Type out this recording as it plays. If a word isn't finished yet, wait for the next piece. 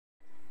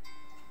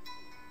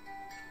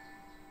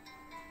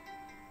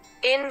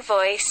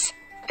invoice,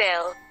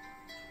 bill,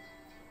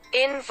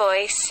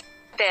 invoice,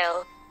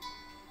 bill,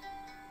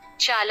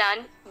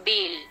 চালান,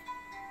 বিল।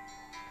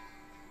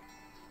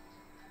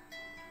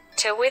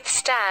 to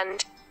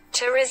withstand,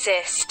 to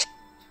resist,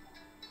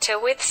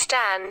 to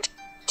withstand,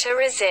 to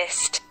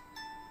resist,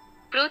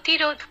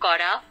 প্রতিরোধ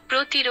করা,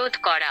 প্রতিরোধ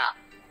করা।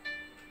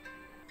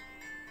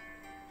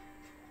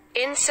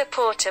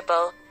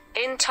 insupportable,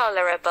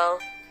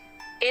 intolerable,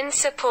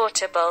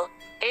 insupportable,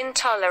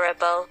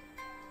 intolerable,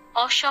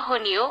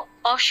 অসহনীয়,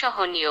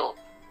 অসহনীয়।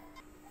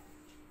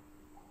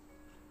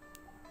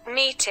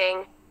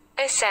 meeting,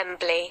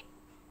 assembly,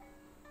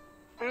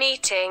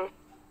 meeting,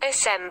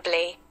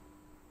 assembly,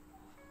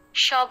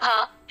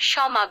 সভা,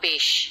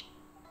 সমাবেশ।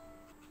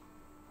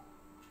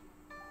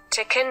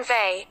 to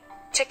convey,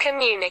 to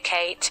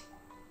communicate,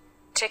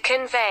 to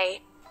convey,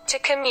 to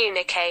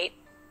communicate,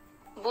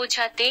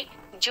 বোঝাতে,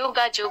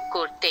 যোগাযোগ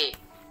করতে।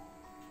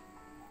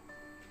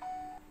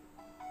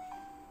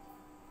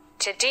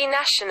 to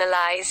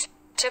denationalize,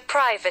 to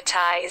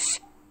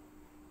privatize,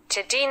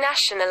 to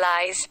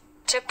denationalize,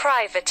 to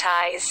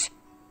privatize,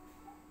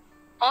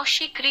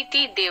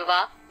 অস্বীকৃতি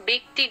দেওয়া,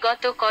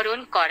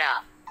 ব্যক্তিগতকরণ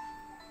করা।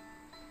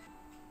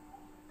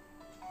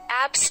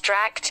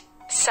 abstract,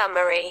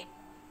 summary,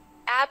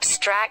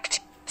 abstract,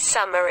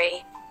 summary,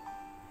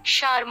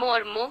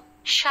 সারমর্ম,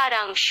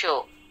 সারাংশ।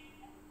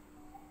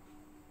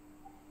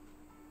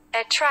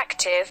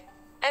 attractive,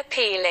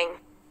 appealing,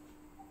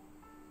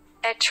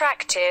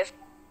 attractive,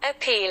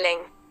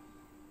 appealing,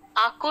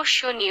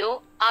 আকর্ষণীয়,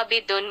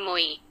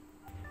 আবেদনময়ী।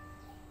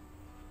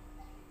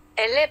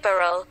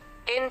 illiberal,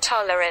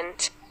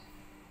 intolerant,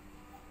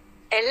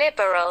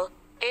 illiberal,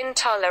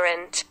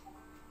 intolerant,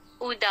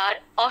 উদার,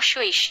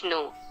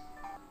 অসহিষ্ণু।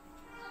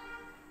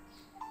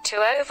 to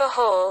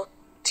overhaul,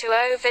 to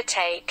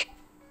overtake,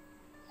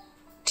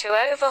 to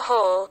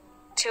overhaul,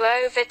 to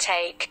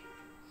overtake,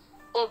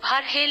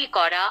 ওভারহেল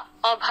করা,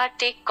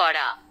 ওভারটেক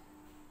করা।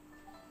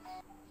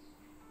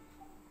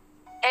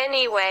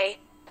 anyway,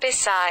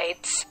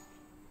 besides,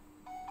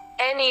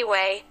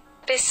 anyway,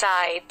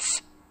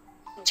 besides,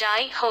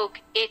 যাই হোক,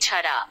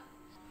 এছাড়া।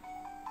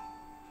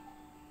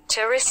 to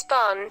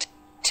respond,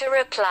 to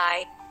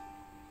reply,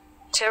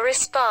 to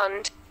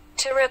respond,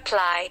 to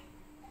reply,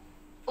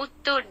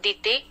 উত্তর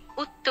দিতে,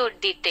 উত্তর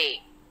দিতে।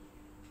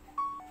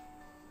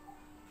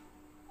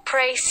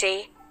 précis,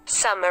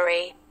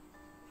 summary,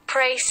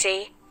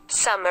 précis,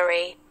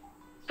 summary,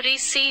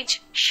 প্রিসিজ,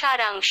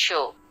 সারাংশ।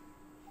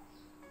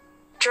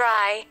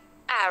 dry,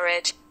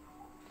 arid,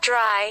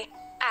 dry,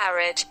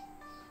 arid,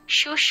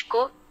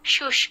 শুষ্ক,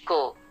 শুষ্ক।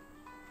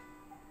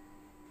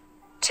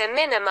 to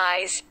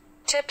minimize,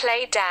 to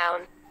play down,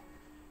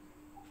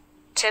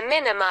 to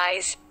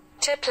minimize,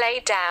 to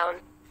play down,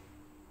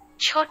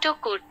 ছোট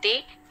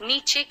করতে,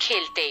 নিচে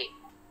খেলতে।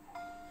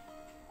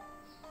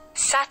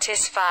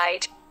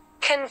 satisfied,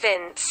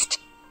 convinced,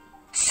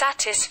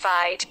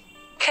 satisfied,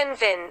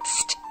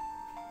 convinced,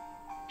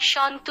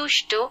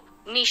 সন্তুষ্ট,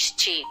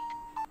 নিশ্চিত।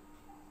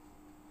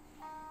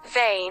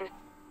 vain,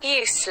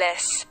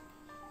 useless,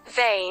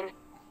 vain,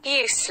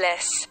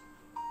 useless,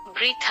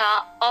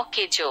 বৃথা,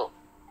 অকেজো।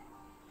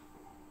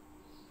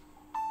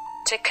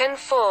 to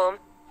conform,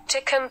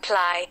 to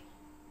comply,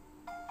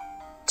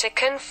 to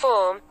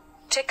conform,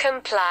 to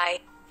comply,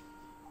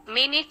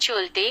 মেনে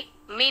চলতে,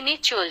 মেনে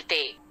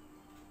চলতে।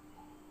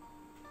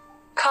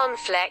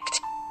 conflict,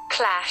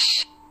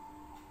 clash,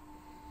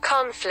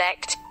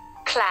 conflict,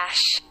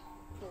 clash,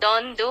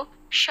 দ্বন্দ্ব,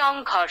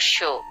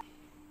 সংঘর্ষ।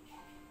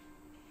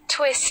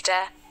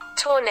 twister,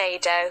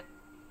 tornado,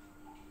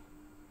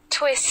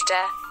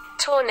 twister,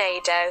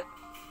 tornado,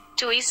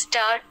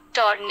 twister,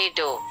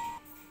 tornado.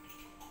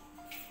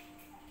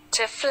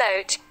 to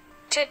float,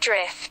 to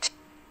drift,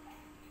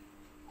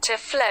 to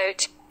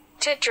float,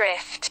 to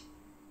drift,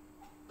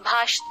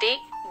 ভাসতে,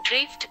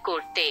 ড্রিফট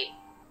করতে।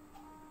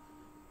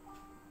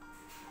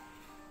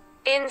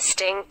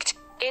 instinct,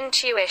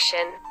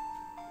 intuition,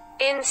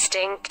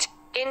 instinct,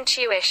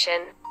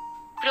 intuition,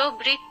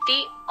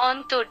 প্রবৃত্তি,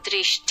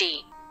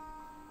 অন্তর্দৃষ্টি।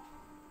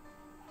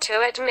 to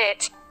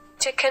admit,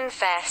 to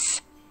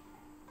confess,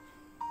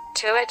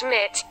 to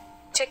admit,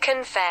 to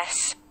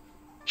confess,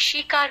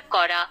 স্বীকার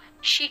করা,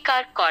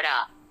 স্বীকার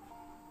করা।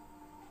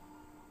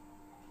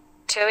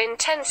 to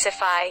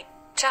intensify,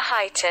 to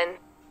heighten,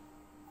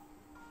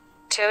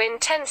 to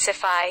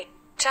intensify,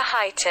 to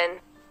heighten,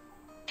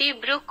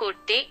 তীব্র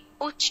করতে,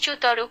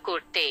 উচ্চতর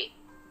করতে।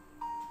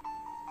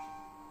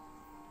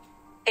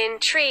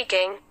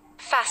 intriguing,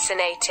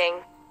 fascinating,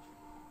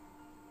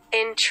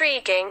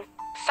 intriguing,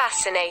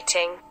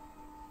 fascinating,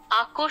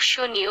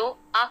 আকর্ষণীয়,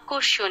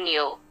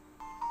 আকর্ষণীয়।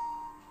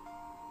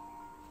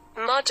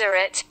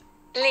 moderate,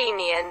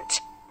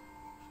 lenient,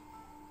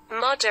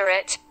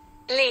 moderate,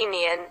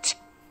 lenient,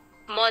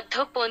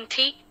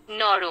 মধ্যপন্থী,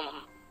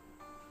 নরম।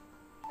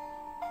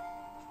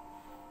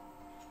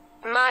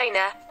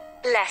 minor,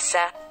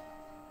 lesser,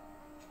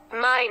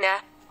 minor,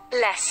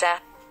 lesser,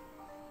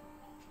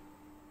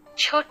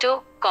 ছোট,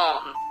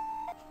 কম।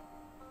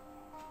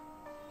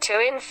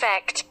 to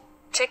infect,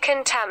 to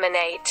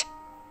contaminate,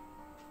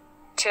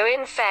 to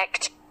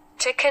infect,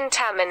 to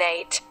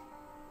contaminate,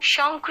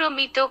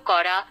 সংক্রমিত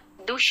করা,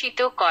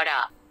 দূষিত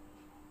করা।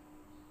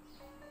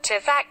 to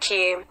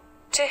vacuum,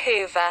 to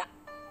hoover,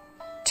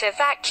 to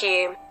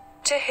vacuum,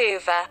 to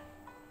hoover,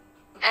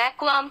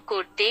 vacuum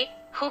করতে,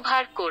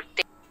 হুভার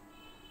করতে।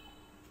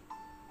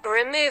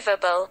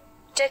 removable,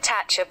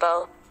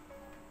 detachable,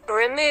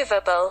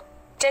 removable,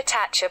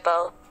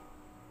 detachable,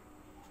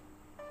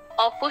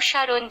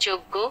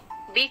 অপসারণযোগ্য,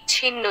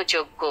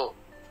 বিচ্ছিন্নযোগ্য।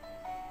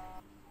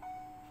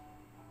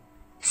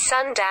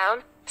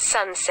 sundown,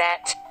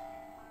 sunset,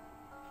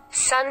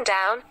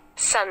 sundown,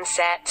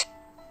 sunset,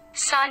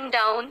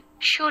 sundown,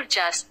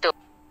 সূর্যাস্ত।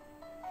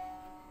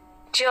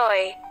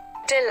 joy,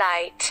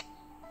 delight,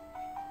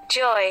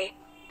 joy,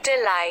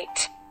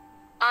 delight,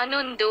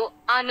 আনন্দ,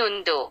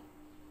 আনন্দ।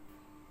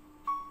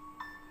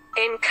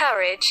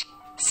 encourage,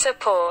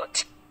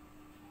 support,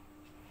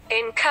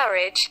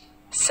 encourage,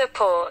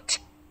 support,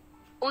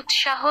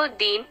 উৎসাহ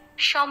দিন,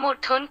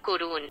 সমর্থন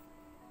করুন।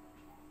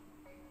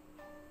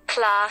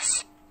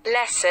 class,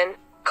 lesson,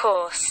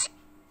 course,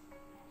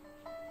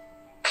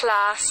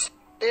 class,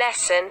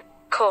 lesson,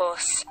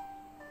 course,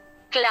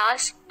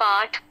 class,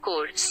 পাঠ,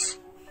 course.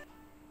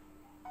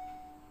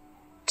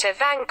 to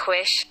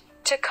vanquish,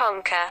 to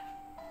conquer,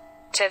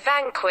 to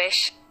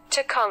vanquish,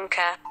 to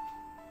conquer,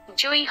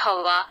 জয়ী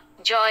হওয়া,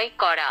 জয়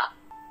করা।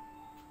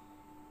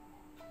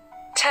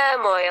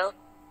 turmoil,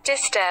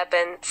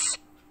 disturbance,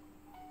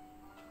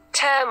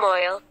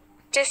 turmoil,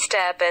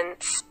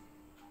 disturbance,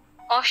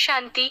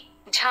 অশান্তি,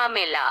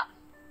 ঝামেলা।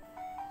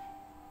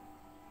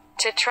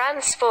 to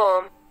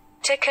transform,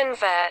 to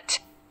convert,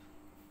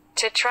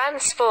 to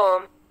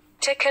transform,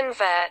 to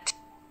convert,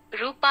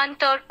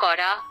 রূপান্তর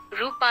করা,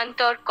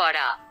 রূপান্তর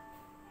করা।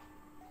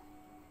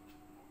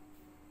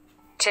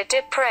 to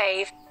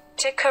deprave,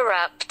 to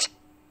corrupt,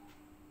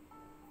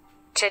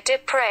 to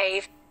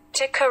deprave,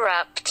 to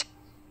corrupt,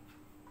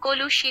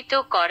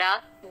 কলুষিত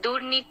করা,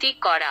 দুর্নীতি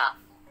করা।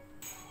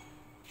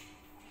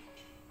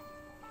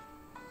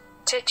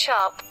 to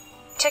chop,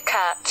 to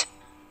cut,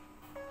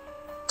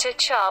 to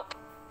chop,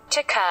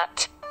 to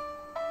cut,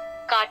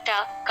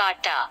 কাটা,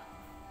 কাটা।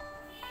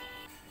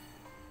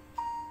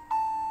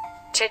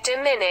 to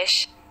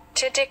diminish,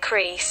 to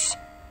decrease,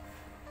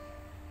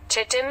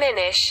 to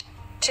diminish,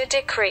 to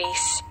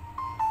decrease,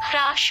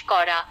 হ্রাস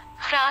করা,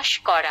 হ্রাস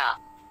করা।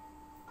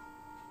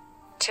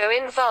 to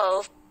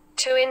involve,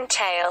 to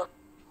entail,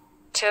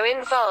 to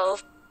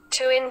involve,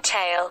 to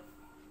entail,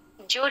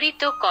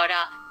 জড়িত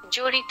করা,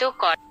 জড়িত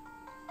করা।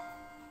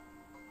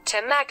 to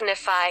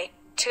magnify,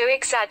 to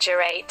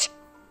exaggerate,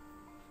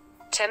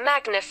 to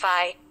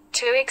magnify,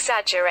 to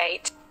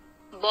exaggerate,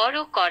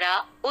 বড়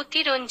করা,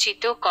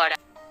 অতিরঞ্জিত করা।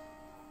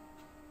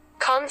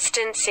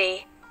 constancy,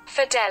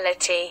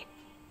 fidelity,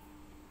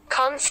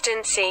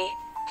 constancy,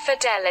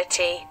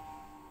 fidelity,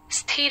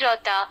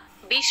 স্থিরতা,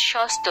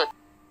 বিশ্বস্ত।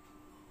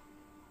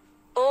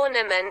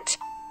 ornament,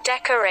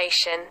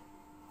 decoration,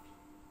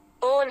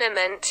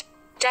 ornament,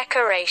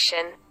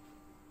 decoration,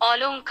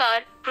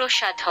 অলংকার,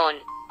 প্রসাধন।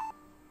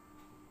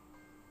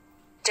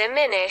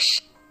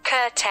 diminish,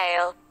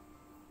 curtail,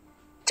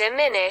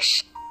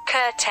 diminish,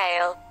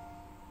 curtail,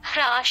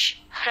 হ্রাস,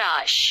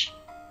 হ্রাস।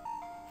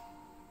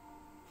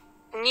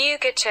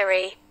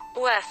 nugatory,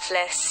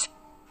 worthless,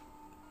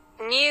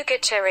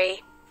 nugatory,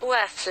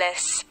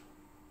 worthless,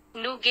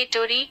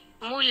 নুগেটরি,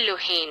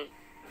 মূল্যহীন।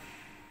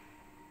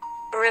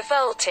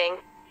 revolting,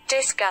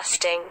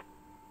 disgusting,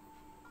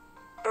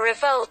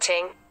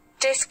 revolting,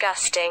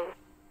 disgusting,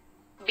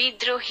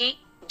 বিদ্রোহী,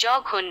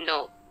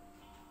 জঘন্য।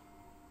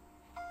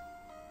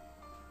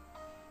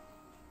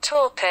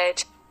 torpid,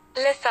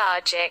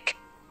 lethargic,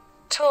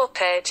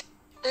 torpid,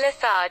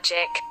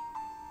 lethargic,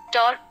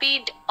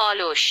 টর্পিড,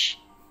 অলস।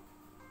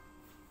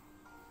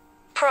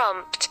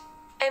 prompt,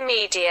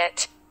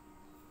 immediate,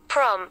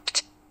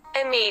 prompt,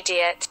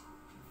 immediate,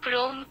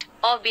 prompt,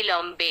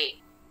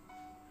 অবিলম্বে।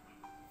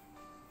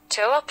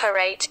 to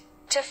operate,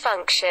 to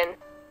function,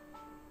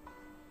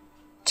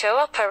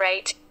 to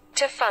operate,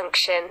 to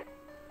function,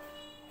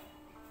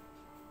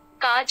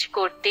 কাজ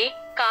করতে,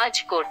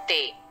 কাজ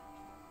করতে।